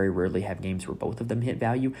them. They very rarely have games where both of them hit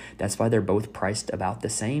value. That's why they're both priced about the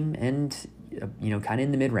same and kind of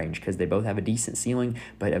in the mid-range, because they both have a decent ceiling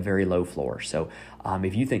but a very low floor. So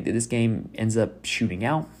if you think that this game ends up shooting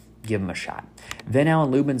out, give him a shot. Van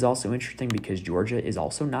Allen Lubin's also interesting because Georgia is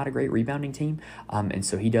also not a great rebounding team, and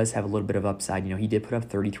so he does have a little bit of upside. He did put up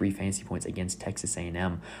 33 fantasy points against Texas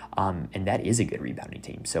A&M, and that is a good rebounding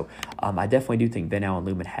team. So I definitely do think Van Allen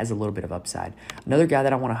Lubin has a little bit of upside. Another guy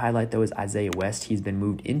that I want to highlight, though, is Isaiah West. He's been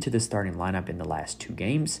moved into the starting lineup in the last 2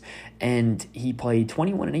 games, and he played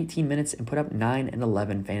 21 and 18 minutes and put up 9 and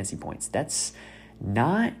 11 fantasy points. That's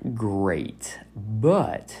not great,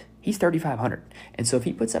 but he's 3,500. And so if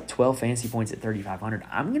he puts up 12 fantasy points at 3,500,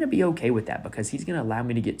 I'm going to be okay with that because he's going to allow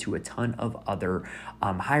me to get to a ton of other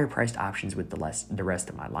higher priced options with the rest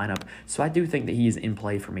of my lineup. So I do think that he is in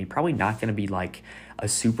play for me. Probably not going to be like a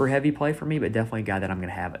super heavy play for me, but definitely a guy that I'm going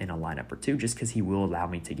to have in a lineup or 2 just because he will allow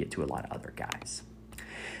me to get to a lot of other guys.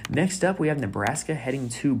 Next up, we have Nebraska heading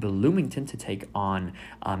to Bloomington to take on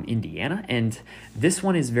Indiana. And this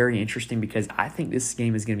one is very interesting because I think this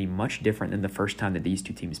game is going to be much different than the first time that these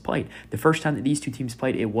 2 teams played. The first time that these 2 teams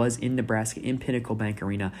played, it was in Nebraska, in Pinnacle Bank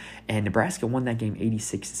Arena, and Nebraska won that game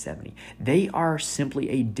 86-70. They are simply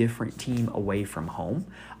a different team away from home.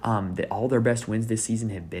 That all their best wins this season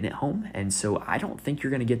have been at home, and so I don't think you're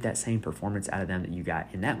going to get that same performance out of them that you got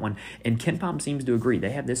in that one. And KenPom seems to agree. They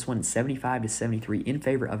have this one 75-73 in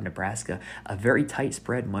favor of Nebraska, a very tight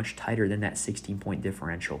spread, much tighter than that 16-point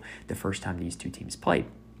differential the first time these 2 teams played.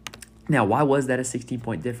 Now, why was that a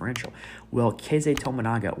 16-point differential? Well, Keze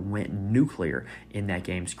Tominaga went nuclear in that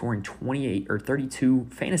game, scoring 32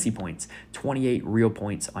 fantasy points, 28 real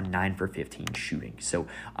points on 9 for 15 shooting. So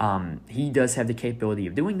he does have the capability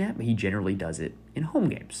of doing that, but he generally does it in home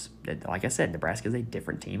games. Like I said, Nebraska is a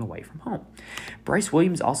different team away from home. Bryce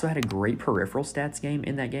Williams also had a great peripheral stats game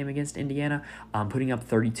in that game against Indiana, putting up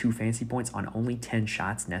 32 fantasy points on only 10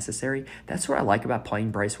 shots necessary. That's what I like about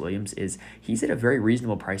playing Bryce Williams is he's at a very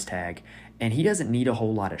reasonable price tag, and he doesn't need a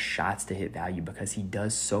whole lot of shots to hit value because he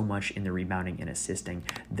does so much in the rebounding and assisting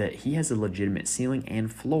that he has a legitimate ceiling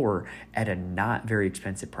and floor at a not very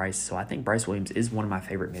expensive price. So I think Bryce Williams is one of my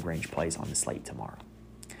favorite mid-range plays on the slate tomorrow.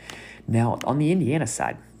 Now, on the Indiana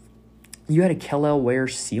side, you had a Kellel Ware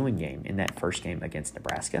ceiling game in that first game against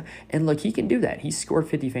Nebraska. And look, he can do that. He scored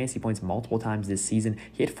 50 fantasy points multiple times this season.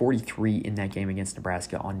 He had 43 in that game against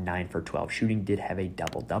Nebraska on 9 for 12 shooting, did have a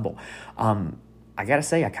double-double. I got to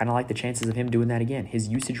say, I kind of like the chances of him doing that again. His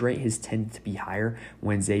usage rate has tended to be higher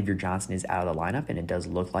when Xavier Johnson is out of the lineup, and it does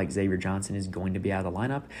look like Xavier Johnson is going to be out of the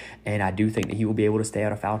lineup. And I do think that he will be able to stay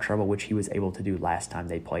out of foul trouble, which he was able to do last time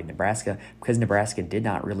they played Nebraska, because Nebraska did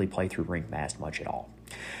not really play through ring mask much at all.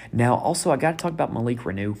 Now, also, I got to talk about Malik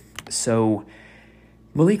Reneau. So,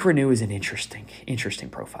 Malik Reneau is an interesting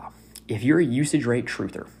profile. If you're a usage rate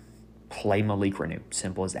truther, play Malik Reneau.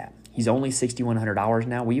 Simple as that. He's only $6,100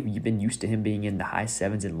 now. You've been used to him being in the high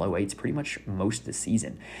 7s and low 8s pretty much most of the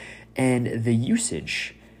season. And the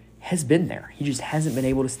usage has been there. He just hasn't been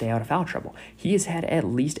able to stay out of foul trouble. He has had at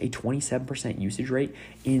least a 27% usage rate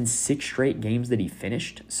in 6 straight games that he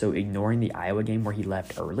finished. So ignoring the Iowa game where he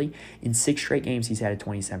left early, in 6 straight games, he's had a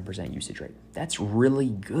 27% usage rate. That's really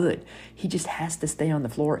good. He just has to stay on the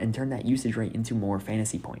floor and turn that usage rate into more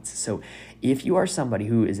fantasy points. So if you are somebody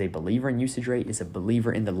who is a believer in usage rate, is a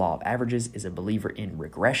believer in the law of averages, is a believer in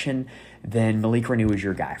regression, then Malik Reneau is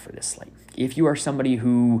your guy for this slate. If you are somebody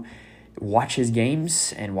who watches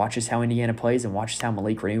games and watches how Indiana plays and watches how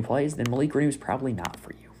Malik Reneau plays, then Malik Reneau is probably not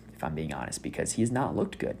for you, if I'm being honest, because he has not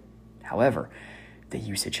looked good. However, the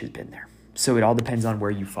usage has been there. So it all depends on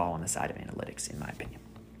where you fall on the side of analytics, in my opinion.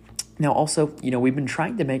 Now, also, we've been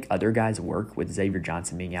trying to make other guys work with Xavier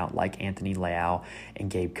Johnson being out, like Anthony Leal and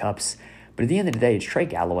Gabe Cupps. But at the end of the day, it's Trey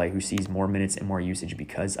Galloway who sees more minutes and more usage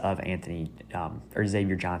because of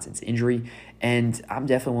Xavier Johnson's injury. And I'm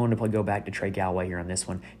definitely willing to go back to Trey Galloway here on this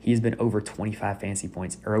one. He has been over 24 fantasy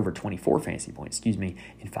points, in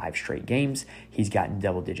 5 straight games. He's gotten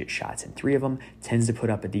double-digit shots in 3 of them, tends to put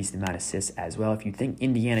up a decent amount of assists as well. If you think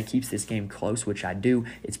Indiana keeps this game close, which I do,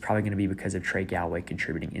 it's probably going to be because of Trey Galloway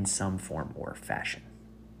contributing in some form or fashion.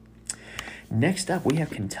 Next up, we have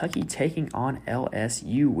Kentucky taking on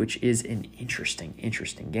LSU, which is an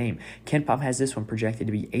interesting game. KenPom has this one projected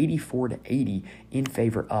to be 84-80 in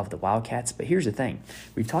favor of the Wildcats. But here's the thing.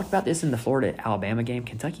 We've talked about this in the Florida-Alabama game.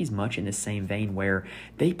 Kentucky's much in the same vein where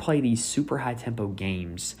they play these super high-tempo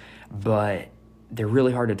games, but they're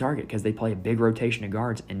really hard to target because they play a big rotation of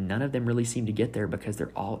guards, and none of them really seem to get there because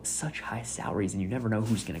they're all such high salaries, and you never know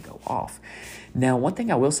who's going to go off. Now, one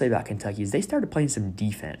thing I will say about Kentucky is they started playing some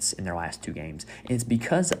defense in their last 2 games, and it's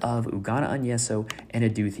because of Ugonna Onyeso and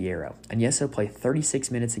Adu Thiero. Onyeso played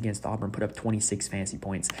 36 minutes against Auburn, put up 26 fantasy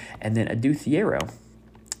points, and then Adu Thiero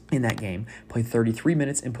in that game, played 33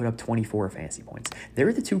 minutes and put up 24 fantasy points.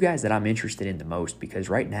 They're the 2 guys that I'm interested in the most because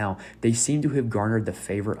right now they seem to have garnered the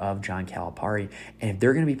favor of John Calipari. And if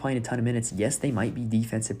they're going to be playing a ton of minutes, yes, they might be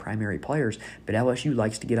defensive primary players, but LSU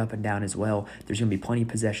likes to get up and down as well. There's going to be plenty of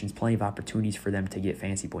possessions, plenty of opportunities for them to get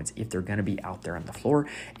fantasy points if they're going to be out there on the floor.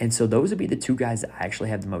 And so those would be the 2 guys that I actually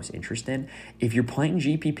have the most interest in. If you're playing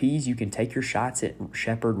GPPs, you can take your shots at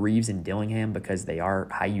Shepard, Reeves, and Dillingham because they are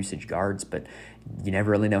high usage guards, but you never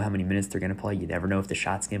really know how many minutes they're going to play. You never know if the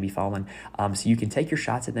shot's going to be falling. So you can take your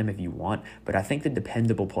shots at them if you want, but I think the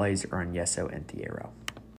dependable plays are on Yeso and Thiero.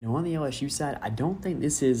 Now, on the LSU side, I don't think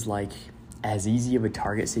this is as easy of a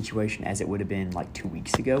target situation as it would have been 2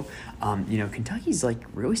 weeks ago. Kentucky's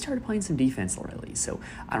really started playing some defense lately, so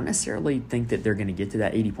I don't necessarily think that they're going to get to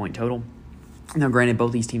that 80-point total. Now, granted,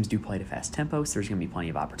 both these teams do play at a fast tempo, so there's going to be plenty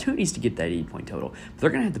of opportunities to get that 80-point total, but they're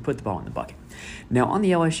going to have to put the ball in the bucket. Now, on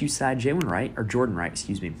the LSU side, Jordan Wright,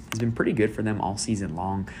 has been pretty good for them all season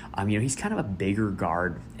long. He's kind of a bigger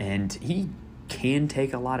guard, and he can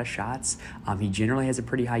take a lot of shots. He generally has a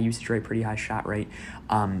pretty high usage rate, pretty high shot rate.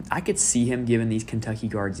 I could see him giving these Kentucky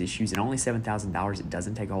guards issues, and only $7,000, it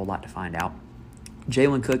doesn't take a whole lot to find out.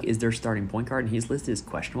 Jalen Cook is their starting point guard, and he's listed as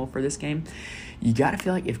questionable for this game. You got to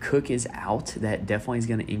feel like if Cook is out, that definitely is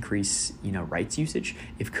going to increase, Wright's usage.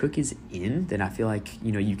 If Cook is in, then I feel like,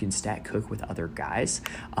 you can stack Cook with other guys.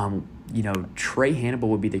 Trey Hannibal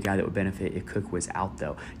would be the guy that would benefit if Cook was out,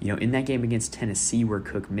 though. In that game against Tennessee where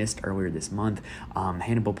Cook missed earlier this month,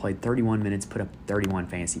 Hannibal played 31 minutes, put up 31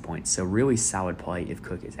 fantasy points. So really solid play if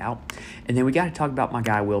Cook is out. And then we got to talk about my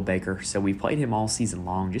guy, Will Baker. So we played him all season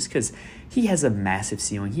long just because he has a massive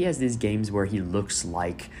ceiling. He has these games where he looks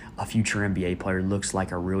like a future NBA player, looks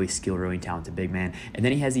like a really skilled, really talented big man. And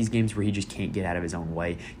then he has these games where he just can't get out of his own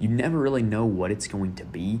way. You never really know what it's going to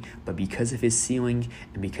be, but because of his ceiling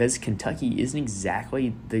and because Kentucky isn't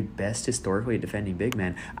exactly the best historically at defending big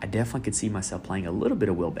men, I definitely could see myself playing a little bit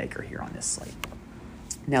of Will Baker here on this slate.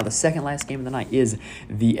 Now, the second last game of the night is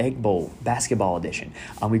the Egg Bowl basketball edition.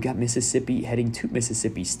 We've got Mississippi heading to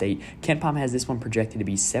Mississippi State. KenPom has this one projected to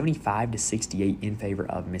be 75-68 in favor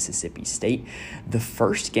of Mississippi State. The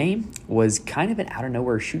first game was kind of an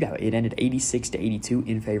out-of-nowhere shootout. It ended 86-82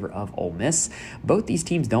 in favor of Ole Miss. Both these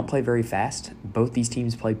teams don't play very fast. Both these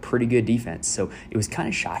teams play pretty good defense, so it was kind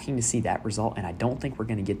of shocking to see that result, and I don't think we're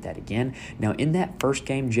going to get that again. Now, in that first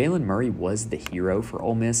game, Jalen Murray was the hero for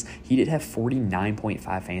Ole Miss. He did have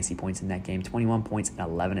 49.5 fantasy points in that game, 21 points and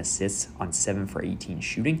 11 assists on 7 for 18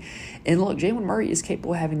 shooting. And look, Jalen Murray is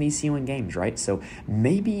capable of having these ceiling games, right? So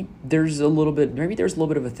maybe there's a little bit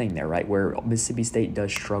of a thing there, right, where Mississippi State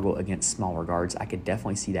does struggle against smaller guards. I could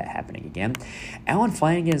definitely see that happening again. Allen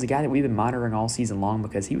Flanigan is a guy that we've been monitoring all season long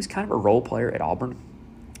because he was kind of a role player at Auburn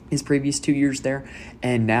his previous 2 years there,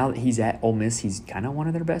 and now that he's at Ole Miss, he's kind of one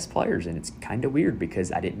of their best players, and it's kind of weird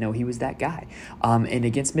because I didn't know he was that guy. And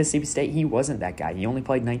against Mississippi State, he wasn't that guy. He only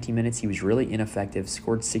played 19 minutes. He was really ineffective,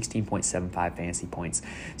 scored 16.75 fantasy points.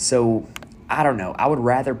 So I don't know. I would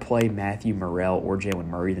rather play Matthew Morrell or Jalen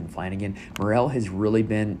Murray than Flanigan. Morrell has really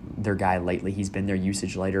been their guy lately. He's been their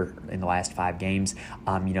usage leader in the last 5 games,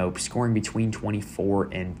 scoring between 24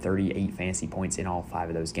 and 38 fantasy points in all 5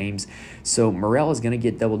 of those games. So Morrell is going to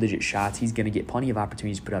get double-digit shots. He's going to get plenty of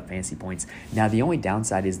opportunities to put up fantasy points. Now, the only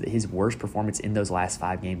downside is that his worst performance in those last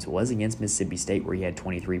 5 games was against Mississippi State, where he had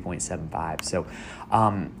 23.75. So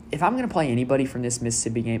if I'm going to play anybody from this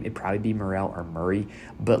Mississippi game, it'd probably be Morrell or Murray.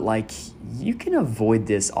 But, you can avoid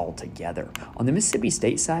this altogether. On the Mississippi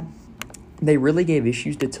State side, they really gave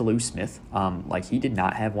issues to Toulouse Smith. He did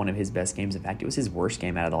not have one of his best games. In fact, it was his worst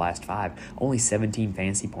game out of the last 5, only 17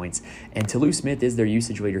 fantasy points. And Toulouse Smith is their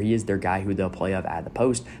usage leader. He is their guy who they'll play of at the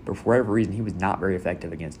post, but for whatever reason, he was not very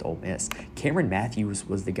effective against Ole Miss. Cameron Matthews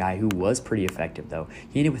was the guy who was pretty effective, though.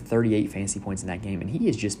 He ended with 38 fantasy points in that game, and he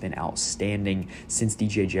has just been outstanding since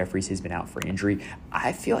DJ Jeffries has been out for injury.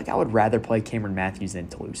 I feel like I would rather play Cameron Matthews than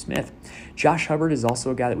Toulouse Smith. Josh Hubbard is also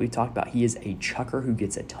a guy that we've talked about. He is a chucker who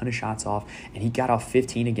gets a ton of shots off, and he got off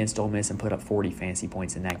 15 against Ole Miss and put up 40 fantasy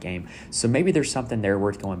points in that game. So maybe there's something there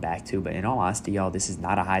worth going back to, but in all honesty, y'all, this is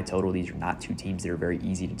not a high total. These are not 2 teams that are very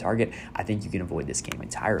easy to target. I think you can avoid this game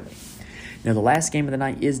entirely. Now, the last game of the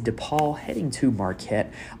night is DePaul heading to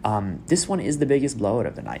Marquette. This one is the biggest blowout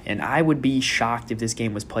of the night, and I would be shocked if this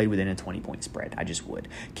game was played within a 20-point spread. I just would.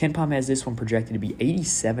 KenPom has this one projected to be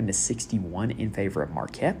 87-61 in favor of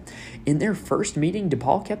Marquette. In their first meeting,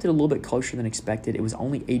 DePaul kept it a little bit closer than expected. It was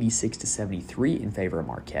only 86-73 in favor of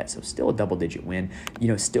Marquette, so still a double-digit win.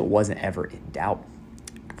 Still wasn't ever in doubt.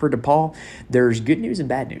 For DePaul, there's good news and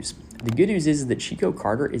bad news. The good news is that Chico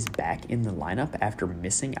Carter is back in the lineup after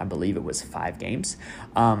missing, I believe it was 5 games.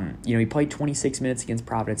 He played 26 minutes against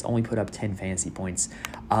Providence, only put up 10 fantasy points.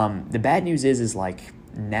 The bad news is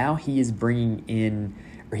now he is bringing in,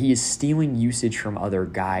 or he is stealing usage from other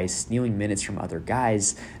guys, stealing minutes from other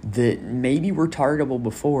guys that maybe were targetable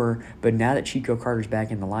before, but now that Chico Carter's back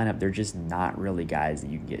in the lineup, they're just not really guys that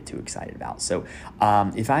you can get too excited about. So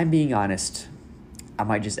if I'm being honest, I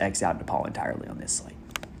might just X out DePaul entirely on this slate.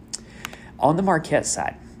 On the Marquette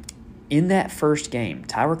side, in that first game,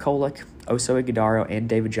 Tyler Kolek, Oso Ighodaro, and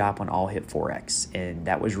David Joplin all hit 4X, and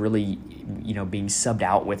that was really, being subbed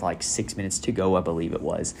out with 6 minutes to go, I believe it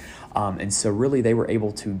was. And so really they were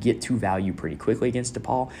able to get to value pretty quickly against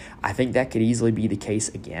DePaul. I think that could easily be the case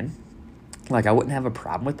again. I wouldn't have a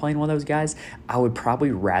problem with playing one of those guys. I would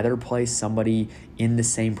probably rather play somebody in the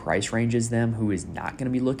same price range as them who is not going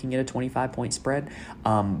to be looking at a 25-point spread.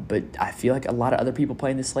 But I feel like a lot of other people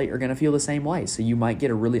playing this slate are going to feel the same way. So you might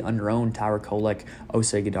get a really under-owned Tyler Kolek,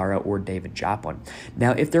 Oso Ighodaro, or David Joplin.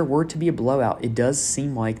 Now, if there were to be a blowout, it does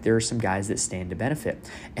seem like there are some guys that stand to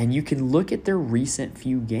benefit. And you can look at their recent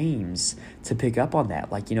few games to pick up on that.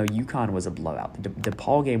 UConn was a blowout. The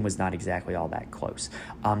DePaul game was not exactly all that close.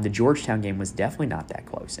 The Georgetown game was definitely not that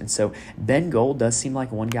close. And so Ben Gold does seem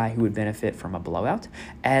like one guy who would benefit from a blowout,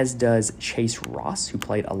 as does Chase Ross, who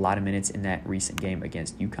played a lot of minutes in that recent game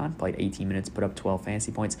against UConn, played 18 minutes, put up 12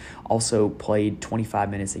 fantasy points, also played 25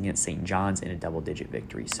 minutes against St. John's in a double-digit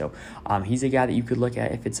victory. So he's a guy that you could look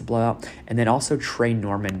at if it's a blowout. And then also Trey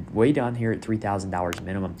Norman, way down here at $3,000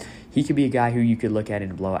 minimum. He could be a guy who you could look at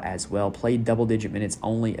in a blowout as well. Played double-digit minutes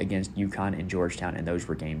only against UConn and Georgetown, and those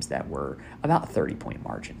were games that were about 30-point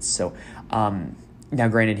margins. So now,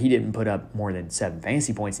 granted, he didn't put up more than 7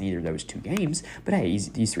 fantasy points in either of those 2 games, but hey, he's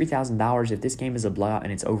 $3,000. If this game is a blowout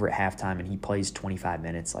and it's over at halftime and he plays 25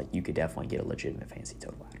 minutes, like, you could definitely get a legitimate fantasy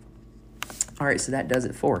total out of him. All right, so that does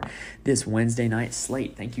it for this Wednesday night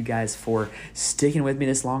slate. Thank you guys for sticking with me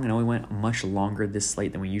this long. I know we went much longer this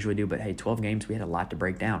slate than we usually do, but hey, 12 games, we had a lot to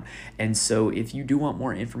break down. And so if you do want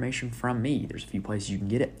more information from me, there's a few places you can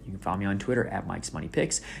get it. You can follow me on Twitter at Mike's Money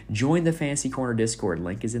Picks. Join the Fantasy Corner Discord.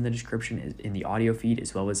 Link is in the description, in the audio feed,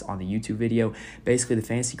 as well as on the YouTube video. Basically, the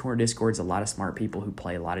Fantasy Corner Discord is a lot of smart people who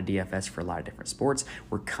play a lot of DFS for a lot of different sports.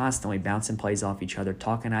 We're constantly bouncing plays off each other,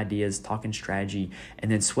 talking ideas, talking strategy,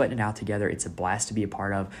 and then sweating it out together. It's a blast to be a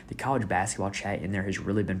part of. The college basketball chat in there has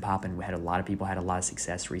really been popping. We had a lot of people had a lot of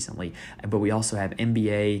success recently, but we also have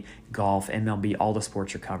NBA, golf, MLB, all the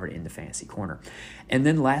sports are covered in the Fantasy Corner. And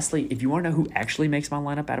then lastly, if you want to know who actually makes my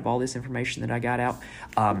lineup out of all this information that I got out,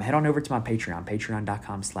 head on over to my Patreon,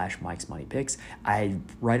 patreon.com/Mike's Money Picks. I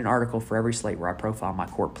write an article for every slate where I profile my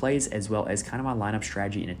court plays as well as kind of my lineup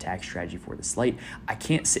strategy and attack strategy for the slate. I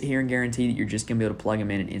can't sit here and guarantee that you're just going to be able to plug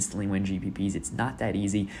them in and instantly win GPPs. It's not that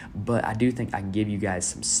easy, but I do think I can give you guys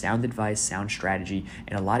some sound advice, sound strategy,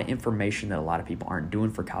 and a lot of information that a lot of people aren't doing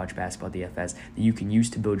for college basketball DFS that you can use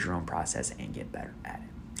to build your own process and get better at it.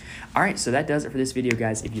 All right, so that does it for this video,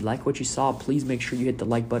 guys. If you like what you saw, please make sure you hit the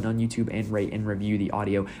like button on YouTube and rate and review the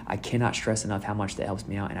audio. I cannot stress enough how much that helps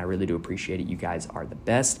me out, and I really do appreciate it. You guys are the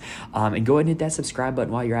best. And go ahead and hit that subscribe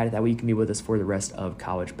button while you're at it. That way you can be with us for the rest of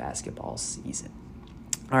college basketball season.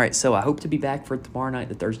 All right, so I hope to be back for tomorrow night,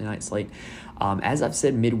 the Thursday night slate. As I've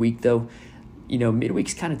said midweek, though,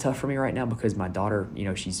 midweek's kind of tough for me right now because my daughter,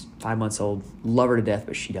 she's 5 months old, love her to death,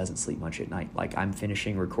 but she doesn't sleep much at night. Like, I'm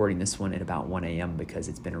finishing recording this one at about 1 a.m. because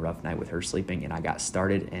it's been a rough night with her sleeping, and I got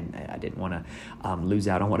started, and I didn't want to lose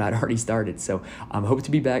out on what I'd already started. So I hope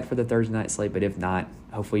to be back for the Thursday night slate, but if not,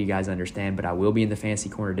 hopefully you guys understand. But I will be in the Fantasy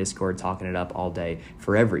Corner Discord talking it up all day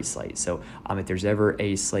for every slate. So if there's ever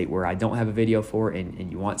a slate where I don't have a video for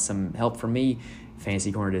and you want some help from me,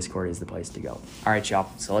 Fantasy Corner Discord is the place to go. All right,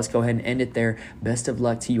 y'all. So let's go ahead and end it there. Best of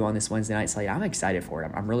luck to you on this Wednesday night slate. I'm excited for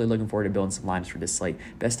it. I'm really looking forward to building some lines for this slate.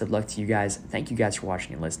 Best of luck to you guys. Thank you guys for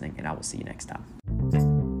watching and listening, and I will see you next time.